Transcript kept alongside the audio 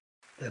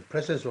The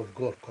presence of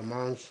God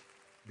commands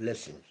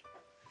blessings,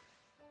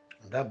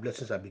 and that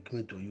blessings are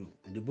becoming to you.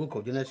 In the book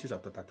of Genesis,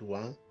 chapter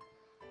 31,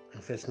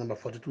 and verse number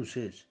 42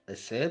 says,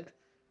 except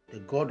the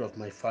God of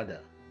my father,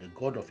 the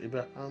God of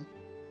Abraham,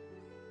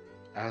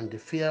 and the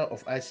fear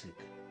of Isaac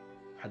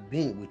had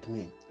been with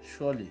me,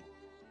 surely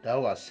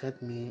thou hast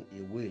sent me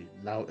away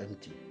now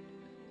empty.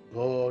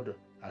 God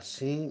has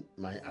seen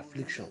my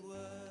affliction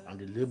and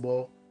the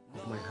labor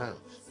of my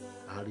hands,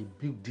 and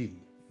rebuked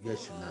thee yet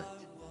tonight.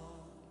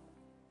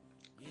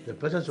 The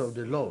presence of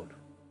the Lord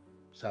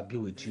shall be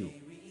with you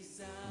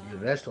in the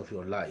rest of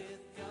your life,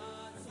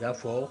 and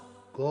therefore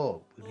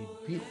God will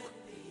rebuke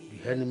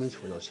the enemies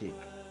for your sake.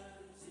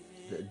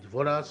 The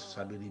devourers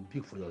shall be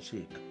rebuked for your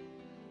sake.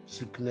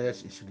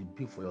 Sickness is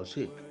rebuked for your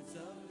sake.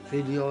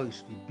 Failure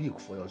is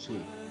rebuked for your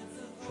sake.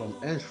 From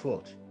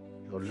henceforth,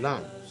 your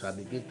land shall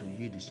begin to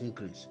yield its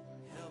increase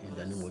in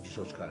the name of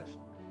Jesus Christ.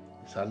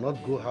 You shall not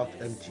go out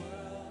empty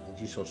in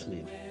Jesus'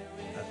 name.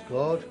 As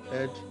God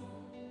heard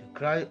the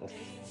cry of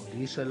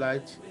the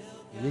Israelites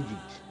in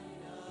Egypt,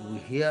 He will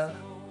hear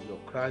your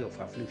cry of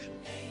affliction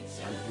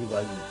and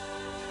deliver you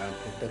and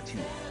protect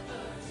you.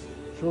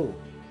 So,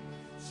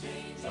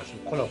 as you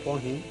call upon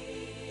Him,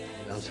 He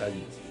will answer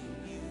you.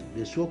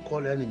 The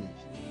so-called enemies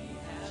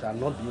shall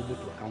not be able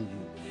to harm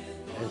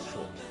you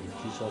henceforth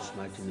in Jesus'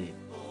 mighty name.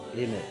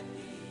 Amen.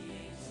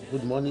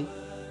 Good morning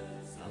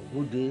and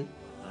good day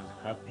and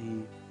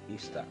happy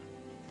Easter.